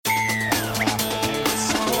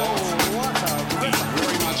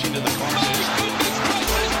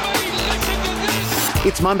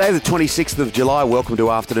It's Monday, the 26th of July. Welcome to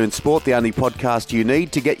Afternoon Sport, the only podcast you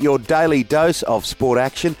need to get your daily dose of sport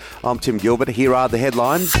action. I'm Tim Gilbert. Here are the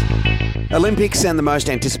headlines. Olympics and the most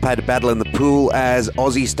anticipated battle in the pool as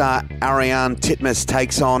Aussie star Ariarne Titmus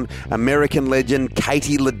takes on American legend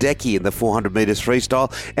Katie Ledecky in the 400 metres freestyle.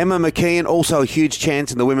 Emma McKeon also a huge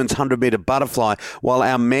chance in the women's 100 metre butterfly, while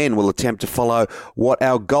our men will attempt to follow what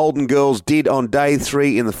our Golden Girls did on day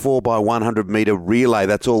 3 in the 4x100 metre relay.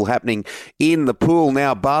 That's all happening in the pool.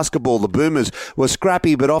 Now basketball, the Boomers were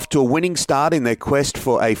scrappy but off to a winning start in their quest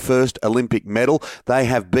for a first Olympic medal. They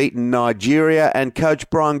have beaten Nigeria and coach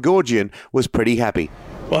Brian Goorjian was pretty happy.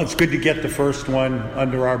 Well, it's good to get the first one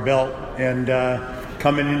under our belt, and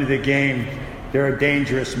coming into the game, they're a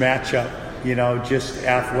dangerous matchup. You know, just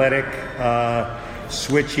athletic,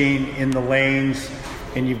 switching in the lanes,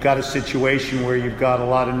 and you've got a situation where you've got a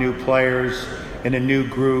lot of new players and a new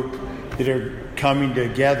group that are coming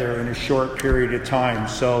together in a short period of time.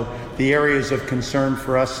 So the areas of concern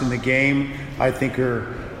for us in the game, I think,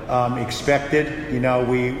 are expected. You know,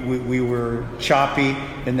 we were choppy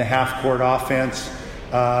in the half-court offense.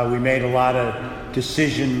 We made a lot of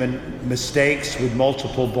decision mistakes with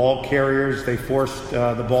multiple ball carriers. They forced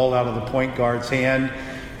the ball out of the point guard's hand.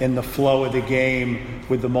 In the flow of the game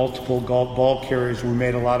with the multiple ball carriers, we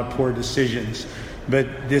made a lot of poor decisions.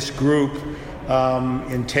 But this group,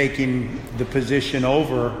 in taking the position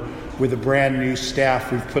over with a brand new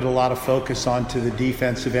staff, we've put a lot of focus onto the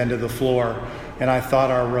defensive end of the floor. And I thought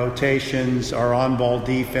our rotations, our on-ball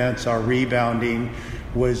defense, our rebounding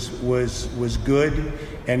was good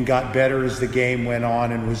and got better as the game went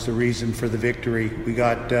on, and was the reason for the victory. We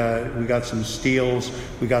got some steals,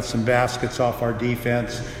 we got some baskets off our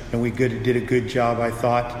defense, and we did a good job, I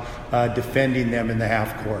thought, defending them in the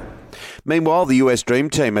half court. Meanwhile, the US Dream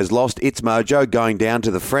Team has lost its mojo going down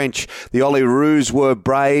to the French. The Olyroos were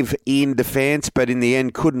brave in defence, but in the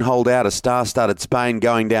end couldn't hold out a star-studded Spain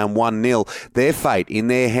going down 1-0. Their fate in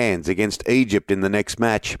their hands against Egypt in the next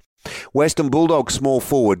match. Western Bulldogs small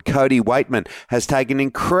forward Cody Waitman has taken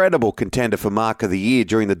incredible contender for Mark of the Year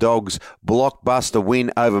during the Dogs' blockbuster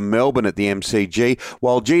win over Melbourne at the MCG,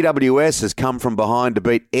 while GWS has come from behind to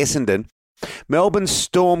beat Essendon. Melbourne's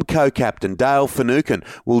Storm co-captain Dale Finucane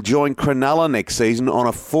will join Cronulla next season on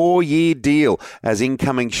a 4-year deal as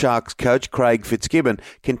incoming Sharks coach Craig Fitzgibbon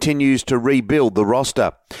continues to rebuild the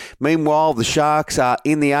roster. Meanwhile, the Sharks are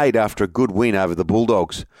in the 8 after a good win over the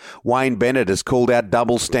Bulldogs. Wayne Bennett has called out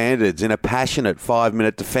double standards in a passionate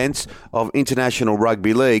 5-minute defence of International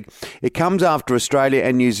Rugby League. It comes after Australia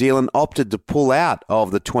and New Zealand opted to pull out of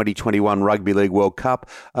the 2021 Rugby League World Cup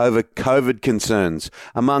over COVID concerns.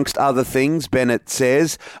 Amongst other things, Bennett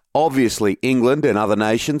says, obviously England and other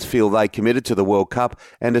nations feel they committed to the World Cup,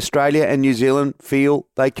 and Australia and New Zealand feel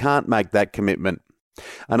they can't make that commitment.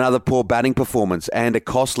 Another poor batting performance and a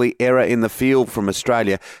costly error in the field from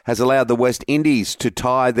Australia has allowed the West Indies to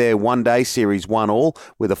tie their one-day series 1-1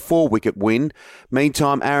 with a 4-wicket win.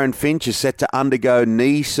 Meantime, Aaron Finch is set to undergo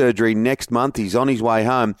knee surgery next month. He's on his way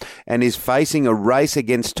home and is facing a race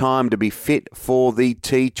against time to be fit for the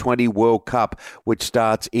T20 World Cup, which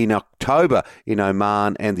starts in October in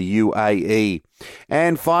Oman and the UAE.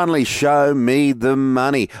 And finally, show me the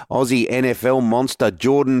money. Aussie NFL monster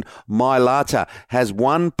Jordan Mailata has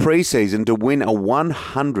won pre-season to win a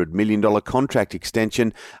 $100 million contract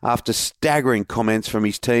extension after staggering comments from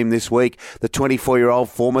his team this week. The 24-year-old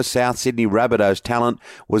former South Sydney Rabbitohs talent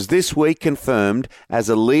was this week confirmed as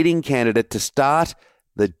a leading candidate to start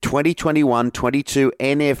the 2021-22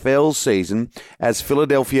 NFL season as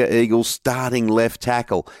Philadelphia Eagles starting left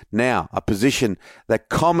tackle. Now, a position that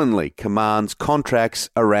commonly commands contracts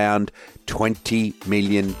around $20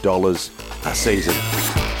 million a season.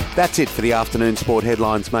 That's it for the afternoon sport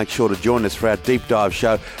headlines. Make sure to join us for our deep dive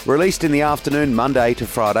show, released in the afternoon Monday to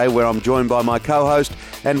Friday, where I'm joined by my co-host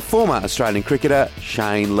and former Australian cricketer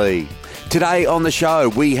Shane Lee. Today on the show,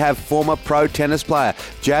 we have former pro tennis player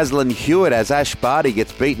Jaslyn Hewitt as Ash Barty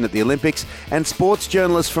gets beaten at the Olympics, and sports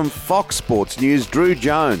journalist from Fox Sports News, Drew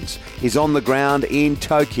Jones, is on the ground in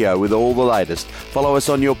Tokyo with all the latest. Follow us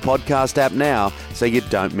on your podcast app now so you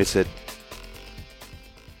don't miss it.